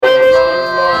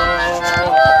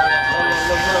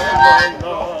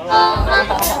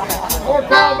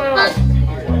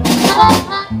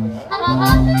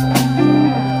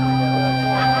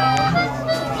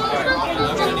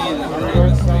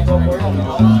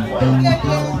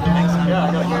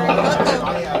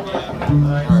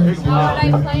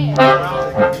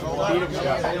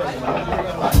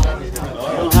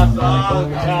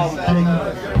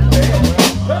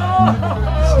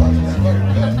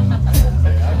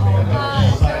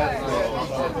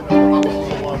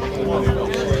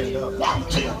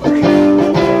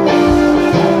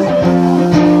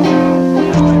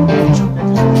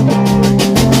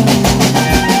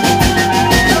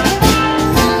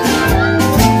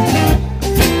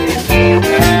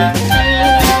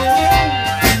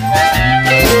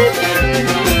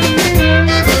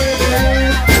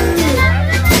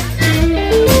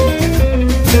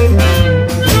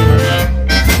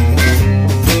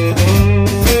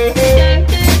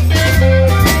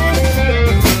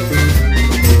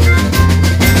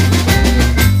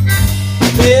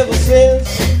Ever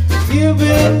since you've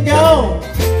been gone,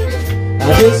 I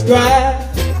just cried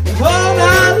all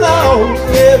night long.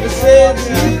 Ever since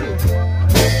you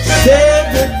said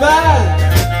goodbye,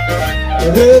 I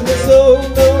heard me so,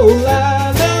 no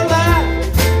lie, no lie.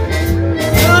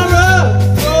 I'm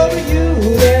rough over you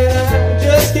that I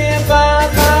just can't find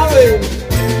my way.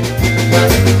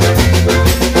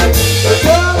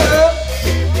 So rough,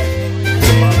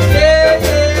 yeah,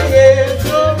 yeah, yeah,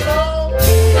 so long.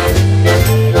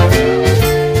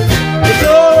 It's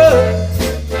all right.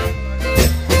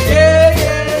 Yeah,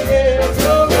 yeah, yeah, it's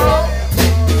all right.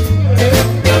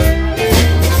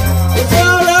 It's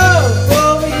all right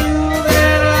for you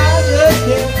that I just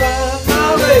can't find my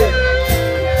way.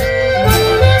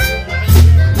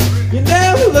 You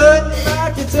never looked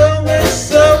like you told me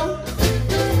so.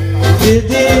 You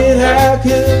did, how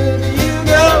could you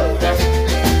go?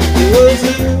 It was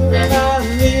you and not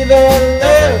me that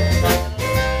left.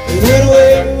 You went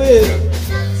away with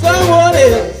someone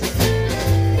else.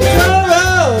 It's all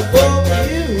right for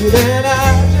you that I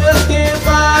just can't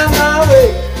find my way.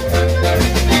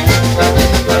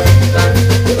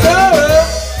 It's all right.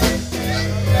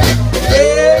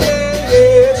 Yeah, yeah,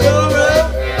 yeah, it's all right.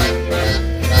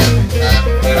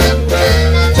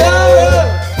 It's all right.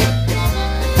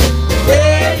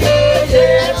 Yeah, yeah,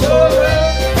 yeah, it's all right.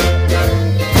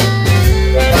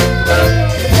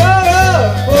 It's all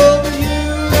right for you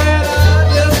that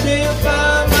I just can't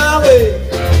find my way.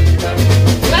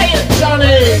 Play it,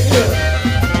 Johnny!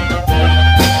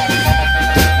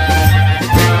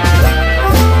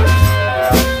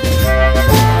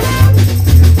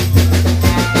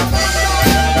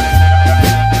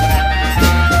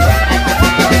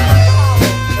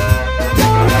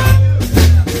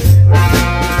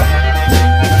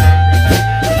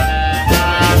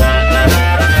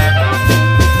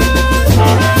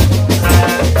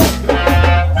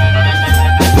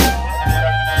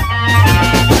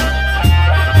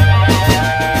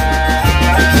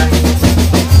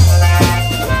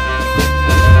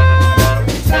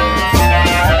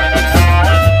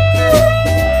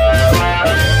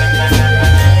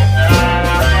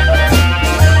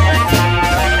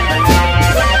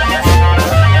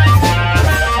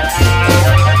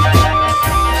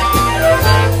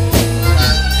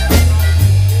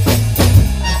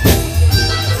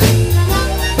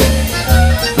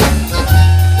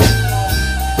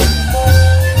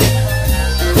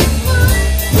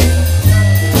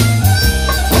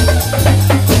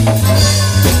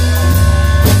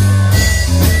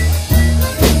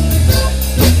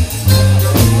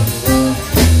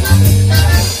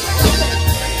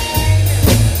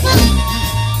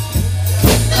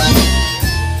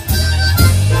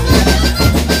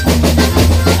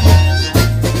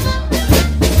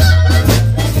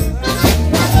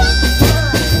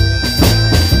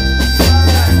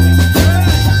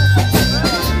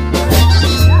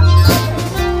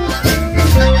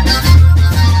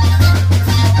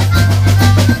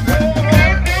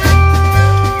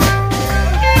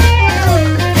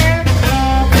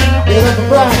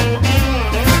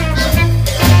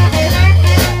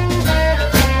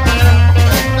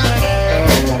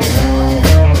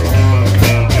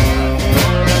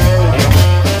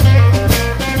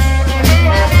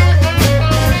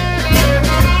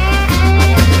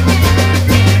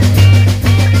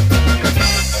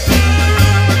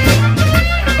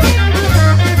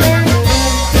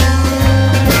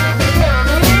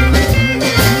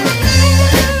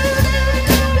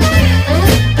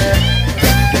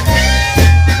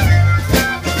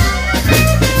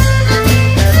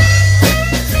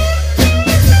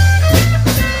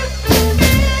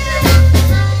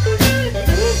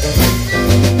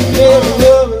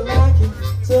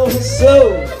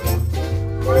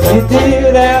 You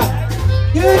did out,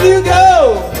 could you go?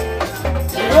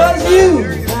 It was you,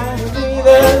 not me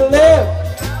that left.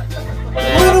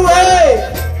 Went away,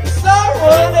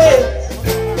 someone else.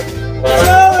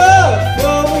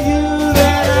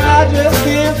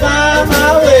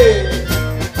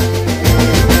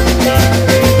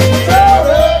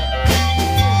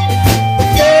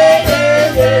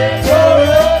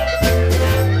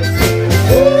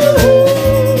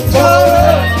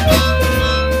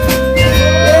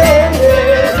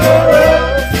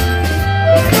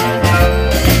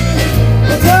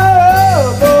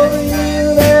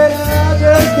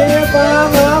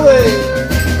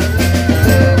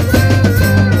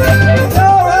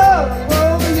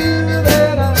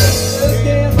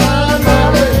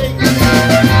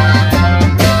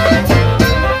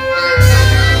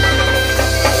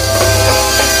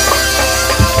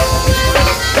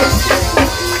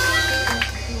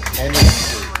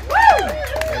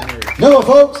 No,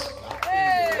 folks.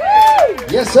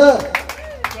 Yes, sir.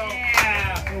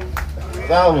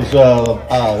 That was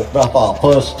our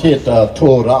first hit,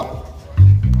 Tore Up.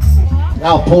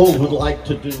 Now Paul would like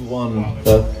to do one.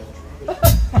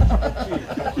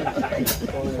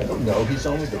 No, he's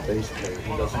only the bass player.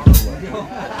 He doesn't do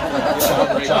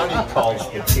it. Johnny calls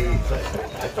the keys.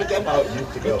 I forget how it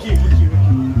used to go.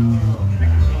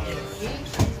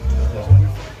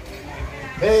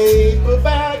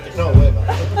 Paperback. No, wait a minute.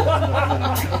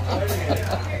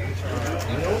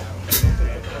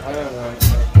 I don't know.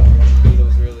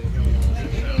 Beatles really.